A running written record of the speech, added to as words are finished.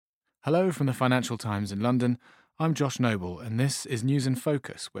Hello from the Financial Times in London. I'm Josh Noble, and this is News in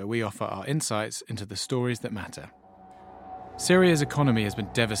Focus, where we offer our insights into the stories that matter. Syria's economy has been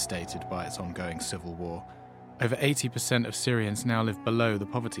devastated by its ongoing civil war. Over 80% of Syrians now live below the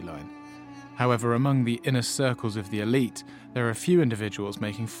poverty line. However, among the inner circles of the elite, there are a few individuals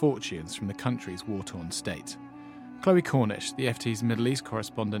making fortunes from the country's war-torn state. Chloe Cornish, the FT's Middle East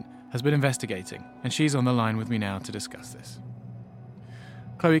correspondent, has been investigating, and she's on the line with me now to discuss this.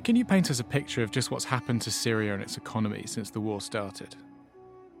 Chloe, can you paint us a picture of just what's happened to Syria and its economy since the war started?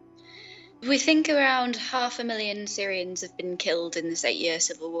 We think around 500,000 Syrians have been killed in this 8-year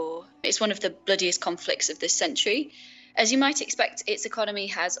civil war. It's one of the bloodiest conflicts of this century. As you might expect, its economy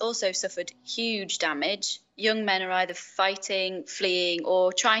has also suffered huge damage. Young men are either fighting, fleeing,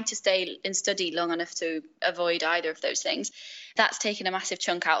 or trying to stay and study long enough to avoid either of those things. That's taken a massive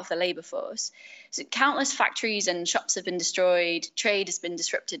chunk out of the labour force. So countless factories and shops have been destroyed, trade has been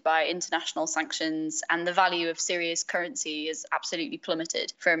disrupted by international sanctions, and the value of Syria's currency has absolutely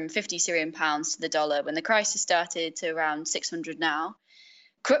plummeted from 50 Syrian pounds to the dollar when the crisis started to around 600 now.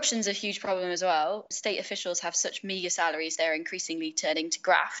 Corruption's a huge problem as well. State officials have such meagre salaries, they're increasingly turning to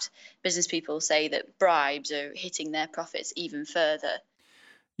graft. Business people say that bribes are hitting their profits even further.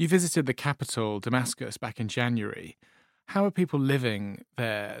 You visited the capital, Damascus, back in January. How are people living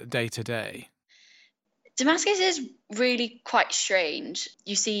there day to day? Damascus is really quite strange.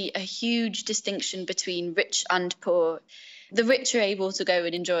 You see a huge distinction between rich and poor. The rich are able to go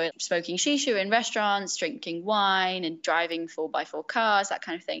and enjoy smoking shisha in restaurants, drinking wine and driving 4x4 cars, that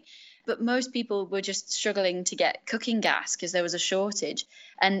kind of thing. But most people were just struggling to get cooking gas because there was a shortage.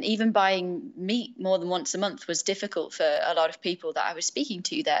 And even buying meat more than once a month was difficult for a lot of people that I was speaking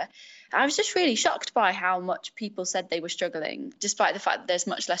to there. I was just really shocked by how much people said they were struggling, despite the fact that there's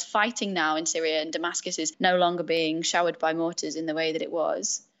much less fighting now in Syria and Damascus is no longer being showered by mortars in the way that it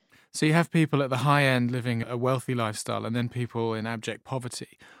was. So you have people at the high end living a wealthy lifestyle and then people in abject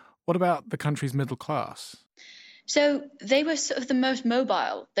poverty. What about the country's middle class? So they were sort of the most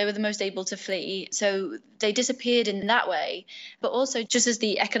mobile. They were the most able to flee. So they disappeared in that way. But also, just as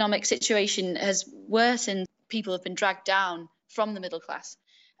the economic situation has worsened, people have been dragged down from the middle class.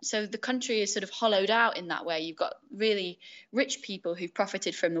 So the country is sort of hollowed out in that way. You've got really rich people who've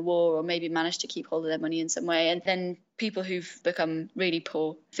profited from the war or maybe managed to keep hold of their money in some way, and then people who've become really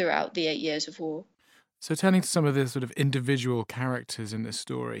poor throughout the 8 years of war. So turning to some of the sort of individual characters in this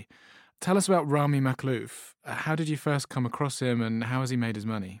story, tell us about Rami Makhlouf. How did you first come across him and how has he made his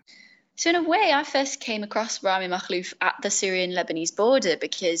money? So in a way, I first came across Rami Makhlouf at the Syrian-Lebanese border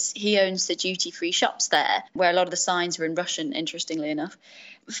because he owns the duty-free shops there, where a lot of the signs are in Russian, interestingly enough.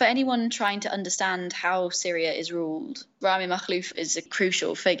 For anyone trying to understand how Syria is ruled, Rami Makhlouf is a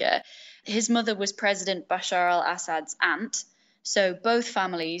crucial figure. His mother was President Bashar al-Assad's aunt. So both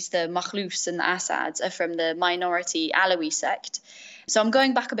families, the Makhloufs and the Assads, are from the minority Alawi sect. So I'm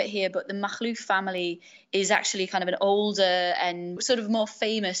going back a bit here, but the Makhlouf family is actually kind of an older and sort of more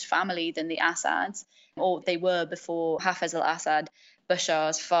famous family than the Assads, or they were before Hafez al-Assad,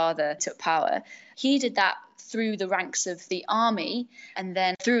 Bashar's father, took power. He did that through the ranks of the army, and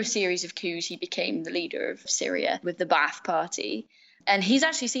then through a series of coups, he became the leader of Syria with the Ba'ath party. And he's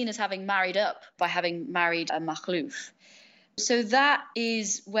actually seen as having married up by having married a Makhlouf. So that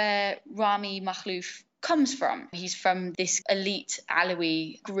is where Rami Makhlouf comes from. He's from this elite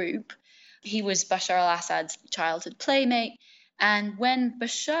Alawi group. He was Bashar al-Assad's childhood playmate. And when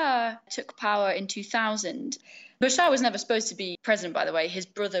Bashar took power in 2000, Bashar was never supposed to be president, by the way. His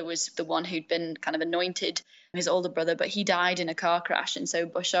brother was the one who'd been kind of anointed, his older brother, but he died in a car crash. And so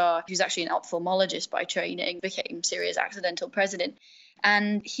Bashar, who's actually an ophthalmologist by training, became Syria's accidental president.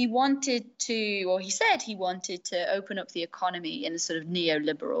 And he said he wanted to open up the economy in a sort of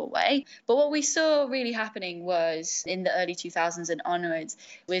neoliberal way. But what we saw really happening was in the early 2000s and onwards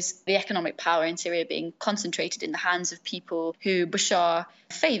was the economic power in Syria being concentrated in the hands of people who Bashar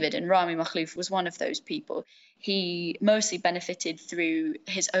favoured, and Rami Makhlouf was one of those people. He mostly benefited through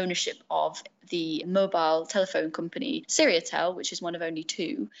his ownership of the mobile telephone company Syriatel, which is one of only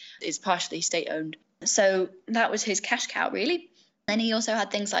two, is partially state-owned. So that was his cash cow, really. Then he also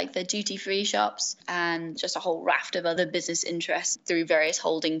had things like the duty-free shops and just a whole raft of other business interests through various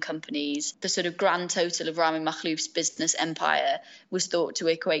holding companies. The sort of grand total of Rami Makhlouf's business empire was thought to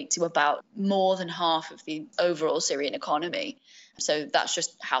equate to about more than half of the overall Syrian economy. So that's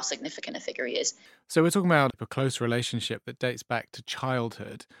just how significant a figure he is. So we're talking about a close relationship that dates back to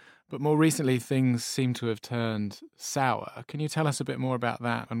childhood, but more recently things seem to have turned sour. Can you tell us a bit more about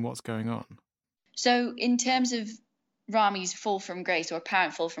that and what's going on? So in terms of Rami's fall from grace, or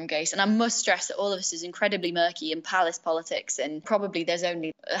apparent fall from grace. And I must stress that all of this is incredibly murky in palace politics, and probably there's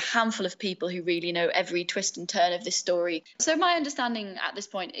only a handful of people who really know every twist and turn of this story. So my understanding at this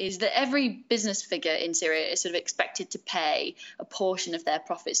point is that every business figure in Syria is sort of expected to pay a portion of their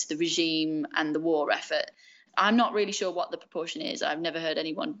profits to the regime and the war effort. I'm not really sure what the proportion is. I've never heard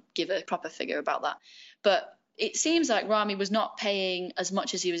anyone give a proper figure about that. But it seems like Rami was not paying as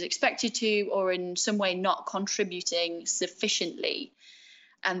much as he was expected to, or in some way not contributing sufficiently.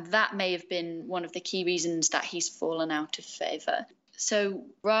 And that may have been one of the key reasons that he's fallen out of favour. So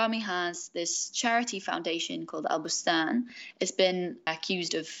Rami has this charity foundation called Al Bustan. It's been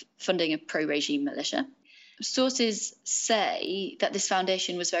accused of funding a pro-regime militia. Sources say that this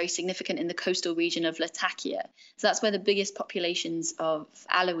foundation was very significant in the coastal region of Latakia. So that's where the biggest populations of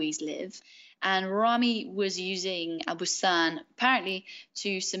Alawis live. And Rami was using Al Bustan apparently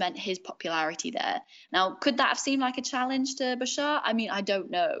to cement his popularity there. Now, could that have seemed like a challenge to Bashar? I mean, I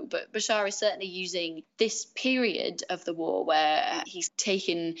don't know. But Bashar is certainly using this period of the war where he's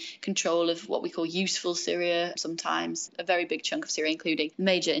taken control of what we call useful Syria, sometimes a very big chunk of Syria, including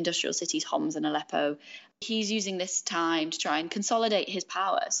major industrial cities, Homs and Aleppo. He's using this time to try and consolidate his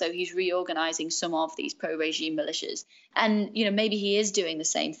power. So he's reorganizing some of these pro-regime militias. And, maybe he is doing the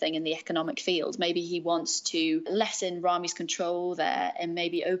same thing in the economic field. Maybe he wants to lessen Rami's control there and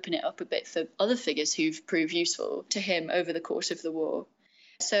maybe open it up a bit for other figures who've proved useful to him over the course of the war.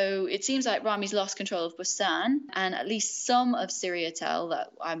 So it seems like Rami's lost control of Bustan, and at least some of Syriatel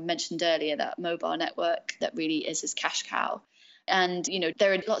that I mentioned earlier, that mobile network that really is his cash cow. And,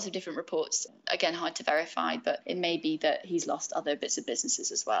 there are lots of different reports, again, hard to verify, but it may be that he's lost other bits of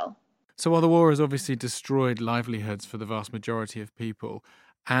businesses as well. So while the war has obviously destroyed livelihoods for the vast majority of people,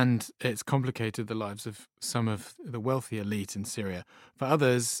 and it's complicated the lives of some of the wealthy elite in Syria, for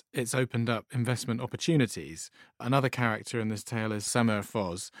others, it's opened up investment opportunities. Another character in this tale is Samer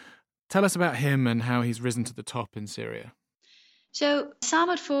Foz. Tell us about him and how he's risen to the top in Syria. So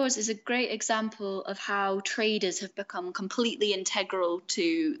Samad Foz is a great example of how traders have become completely integral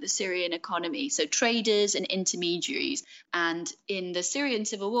to the Syrian economy. So traders and intermediaries. And in the Syrian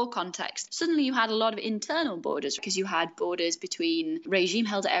civil war context, suddenly you had a lot of internal borders because you had borders between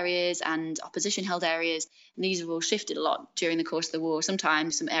regime-held areas and opposition-held areas. And these have all shifted a lot during the course of the war.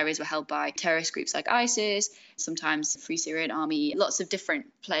 Sometimes some areas were held by terrorist groups like ISIS, sometimes the Free Syrian Army. Lots of different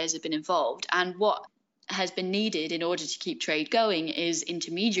players have been involved. And what has been needed in order to keep trade going is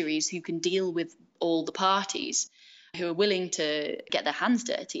intermediaries who can deal with all the parties, who are willing to get their hands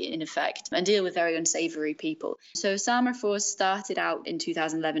dirty, in effect, and deal with very unsavory people. So Samer Foz started out in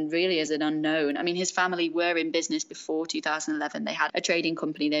 2011 really as an unknown. I mean, his family were in business before 2011. They had a trading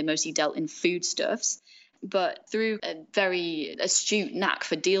company. They mostly dealt in foodstuffs. But through a very astute knack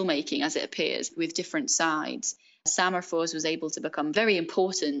for deal making, as it appears, with different sides, Samer Foz was able to become very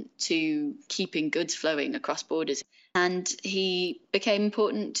important to keeping goods flowing across borders. And he became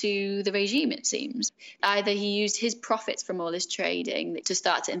important to the regime, it seems. Either he used his profits from all this trading to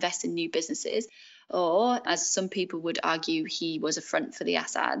start to invest in new businesses, or, as some people would argue, he was a front for the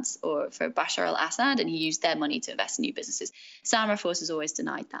Assads or for Bashar al-Assad, and he used their money to invest in new businesses. Samer Foz has always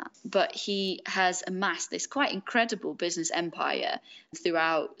denied that. But he has amassed this quite incredible business empire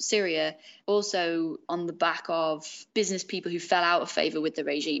throughout Syria, also on the back of business people who fell out of favour with the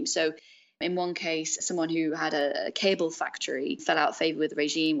regime. So in one case, someone who had a cable factory fell out of favour with the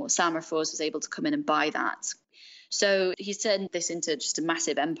regime, or Samer Foz was able to come in and buy that. So he's turned this into just a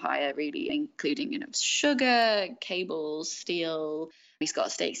massive empire, really, including, sugar, cables, steel. He's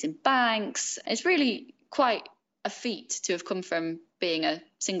got stakes in banks. It's really quite a feat to have come from being a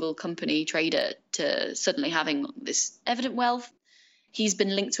single company trader to suddenly having this evident wealth. He's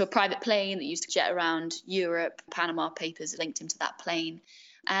been linked to a private plane that used to jet around Europe. Panama Papers linked him to that plane.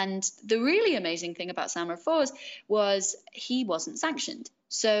 And the really amazing thing about Samer Foz was he wasn't sanctioned.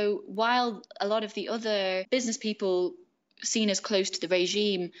 So while a lot of the other business people seen as close to the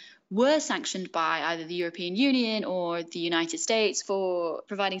regime were sanctioned by either the European Union or the United States for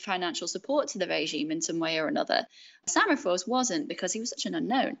providing financial support to the regime in some way or another, Samer Foz wasn't, because he was such an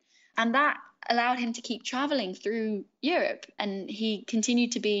unknown. And that allowed him to keep traveling through Europe. And he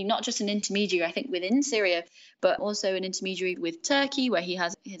continued to be not just an intermediary, I think, within Syria, but also an intermediary with Turkey, where he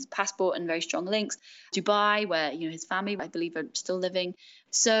has his passport and very strong links, Dubai, where, his family, I believe, are still living.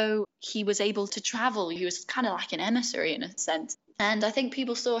 So he was able to travel. He was kind of like an emissary in a sense. And I think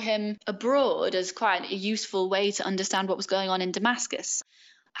people saw him abroad as quite a useful way to understand what was going on in Damascus.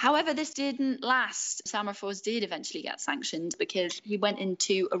 However, this didn't last. Samer Foz did eventually get sanctioned because he went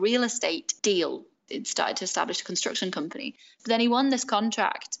into a real estate deal. It started to establish a construction company. But then he won this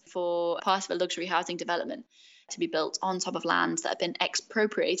contract for part of a luxury housing development. to be built on top of lands that had been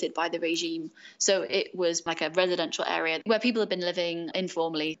expropriated by the regime. So it was like a residential area where people had been living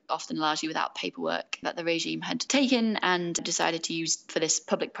informally, often largely without paperwork, that the regime had taken and decided to use for this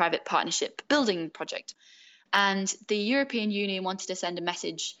public-private partnership building project. And the European Union wanted to send a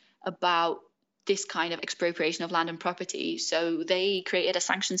message about this kind of expropriation of land and property. So they created a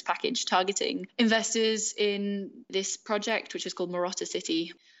sanctions package targeting investors in this project, which is called Marotta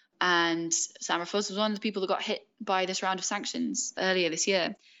City. And Samarfos was one of the people that got hit by this round of sanctions earlier this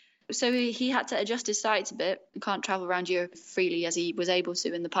year. So he had to adjust his sights a bit. He can't travel around Europe freely as he was able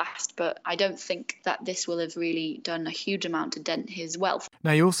to in the past. But I don't think that this will have really done a huge amount to dent his wealth.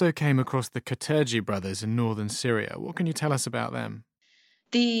 Now, you also came across the Katerji brothers in northern Syria. What can you tell us about them?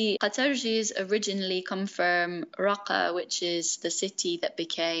 The Qatarjis originally come from Raqqa, which is the city that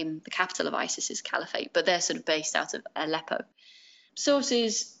became the capital of ISIS's caliphate, but they're sort of based out of Aleppo.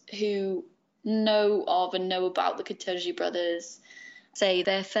 Sources who know of and know about the Qatarji brothers say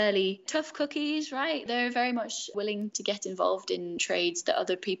they're fairly tough cookies, right? They're very much willing to get involved in trades that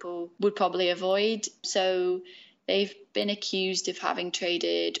other people would probably avoid. So they've been accused of having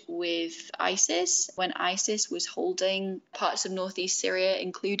traded with ISIS when ISIS was holding parts of northeast Syria,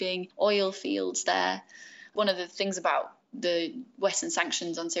 including oil fields there. One of the things about the Western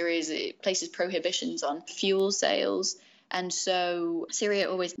sanctions on Syria is it places prohibitions on fuel sales. And so Syria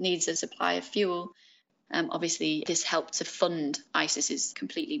always needs a supply of fuel. Obviously, this helped to fund ISIS's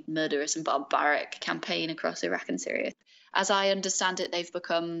completely murderous and barbaric campaign across Iraq and Syria. As I understand it, they've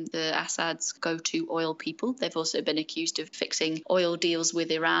become the Assad's go-to oil people. They've also been accused of fixing oil deals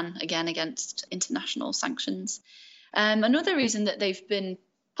with Iran, again, against international sanctions. Another reason that they've been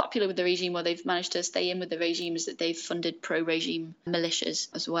popular with the regime, or they've managed to stay in with the regime, is that they've funded pro-regime militias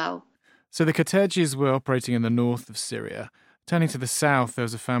as well. So the Katerjis were operating in the north of Syria. Turning to the south, there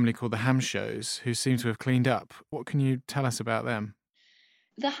was a family called the Hamshos who seem to have cleaned up. What can you tell us about them?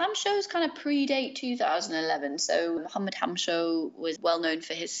 The Hamshos kind of predate 2011. So Mohammed Hamsho was well known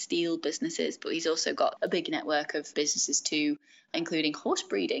for his steel businesses, but he's also got a big network of businesses too, including horse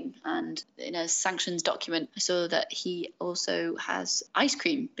breeding. And in a sanctions document, I saw that he also has ice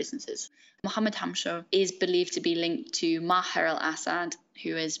cream businesses. Mohammed Hamsho is believed to be linked to Maher al-Assad,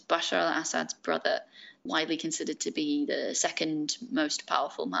 who is Bashar al-Assad's brother, widely considered to be the second most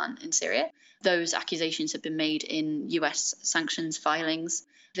powerful man in Syria. Those accusations have been made in US sanctions filings.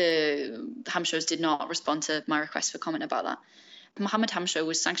 The Hamshos did not respond to my request for comment about that. Mohammed Hamsho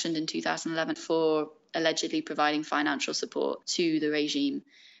was sanctioned in 2011 for allegedly providing financial support to the regime.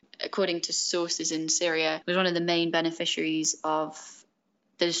 According to sources in Syria, he was one of the main beneficiaries of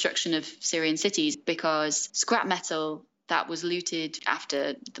the destruction of Syrian cities because scrap metal that was looted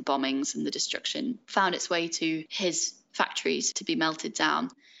after the bombings and the destruction found its way to his factories to be melted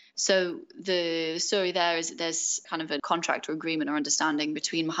down. So the story there is that there's kind of a contract or agreement or understanding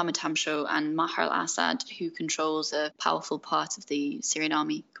between Mohammed Hamsho and Maher al-Assad, who controls a powerful part of the Syrian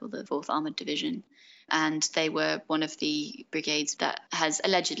army called the 4th Armoured Division. And they were one of the brigades that has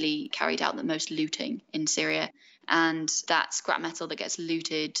allegedly carried out the most looting in Syria. And that scrap metal that gets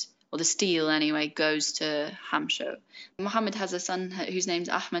looted, or the steel anyway, goes to Hamsho. Mohammed has a son whose name's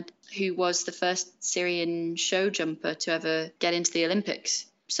Ahmed, who was the first Syrian show jumper to ever get into the Olympics.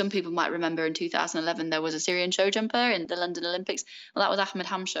 Some people might remember in 2011 there was a Syrian show jumper in the London Olympics. Well, that was Ahmed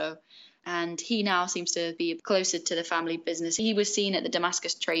Hamsho. And he now seems to be closer to the family business. He was seen at the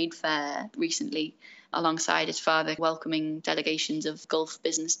Damascus Trade Fair recently alongside his father, welcoming delegations of Gulf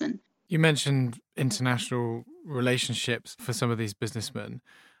businessmen. You mentioned international relationships for some of these businessmen.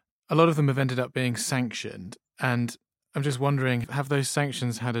 A lot of them have ended up being sanctioned, and I'm just wondering, have those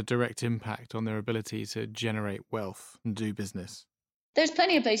sanctions had a direct impact on their ability to generate wealth and do business? There's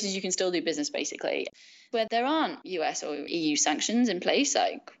plenty of places you can still do business, basically, where there aren't US or EU sanctions in place,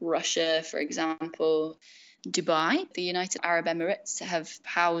 like Russia, for example. Dubai, the United Arab Emirates, have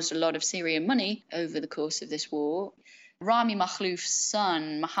housed a lot of Syrian money over the course of this war. Rami Makhlouf's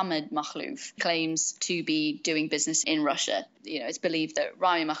son, Mohammed Makhlouf, claims to be doing business in Russia. It's believed that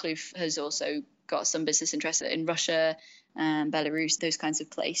Rami Makhlouf has also got some business interests in Russia, Belarus, those kinds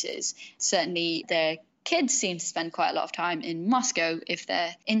of places. Certainly, their kids seem to spend quite a lot of time in Moscow. If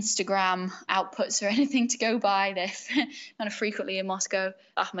their Instagram outputs are anything to go by, they're kind of frequently in Moscow.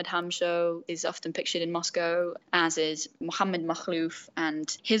 Ahmed Hamsho is often pictured in Moscow, as is Mohammed Makhlouf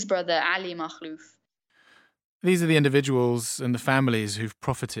and his brother Ali Makhlouf. These are the individuals and the families who've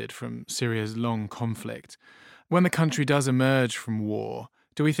profited from Syria's long conflict. When the country does emerge from war,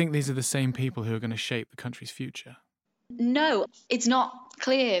 do we think these are the same people who are going to shape the country's future? No, it's not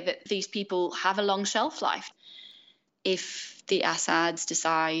clear that these people have a long shelf life. If the Assads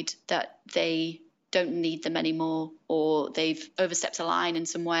decide that they don't need them anymore, or they've overstepped a line in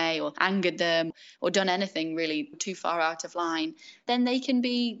some way or angered them or done anything really too far out of line, then they can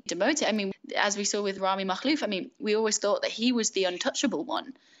be demoted. I mean, as we saw with Rami Makhlouf, I mean, we always thought that he was the untouchable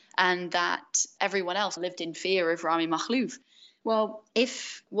one and that everyone else lived in fear of Rami Makhlouf. Well,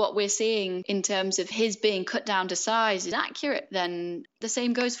 if what we're seeing in terms of his being cut down to size is accurate, then the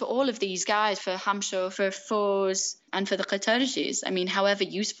same goes for all of these guys, for Hamsho, for Foz, and for the Qatarjis. I mean, however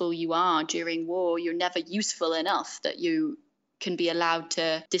useful you are during war, you're never useful enough that you can be allowed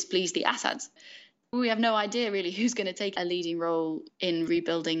to displease the Assads. We have no idea really who's going to take a leading role in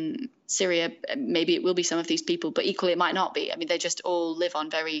rebuilding Syria. Maybe it will be some of these people, but equally it might not be. I mean, they just all live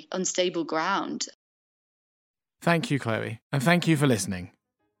on very unstable ground. Thank you, Chloe, and thank you for listening.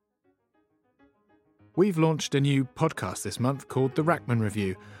 We've launched a new podcast this month called The Rachman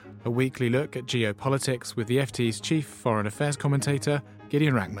Review, a weekly look at geopolitics with the FT's chief foreign affairs commentator,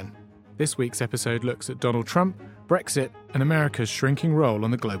 Gideon Rachman. This week's episode looks at Donald Trump, Brexit, and America's shrinking role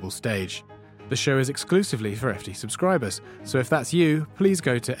on the global stage. The show is exclusively for FT subscribers, so if that's you, please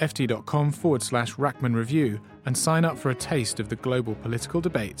go to ft.com/Rachman Review and sign up for a taste of the global political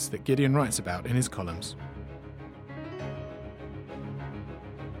debates that Gideon writes about in his columns.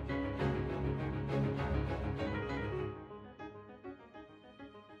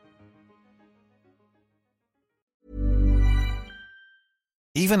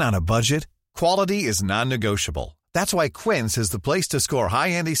 Even on a budget, quality is non-negotiable. That's why Quince is the place to score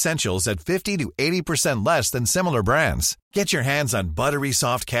high-end essentials at 50 to 80% less than similar brands. Get your hands on buttery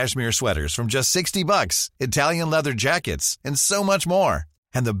soft cashmere sweaters from just $60, Italian leather jackets, and so much more.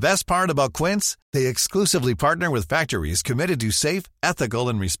 And the best part about Quince, they exclusively partner with factories committed to safe, ethical,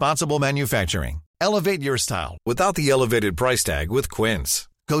 and responsible manufacturing. Elevate your style without the elevated price tag with Quince.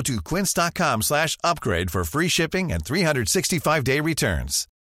 Go to quince.com/upgrade for free shipping and 365-day returns.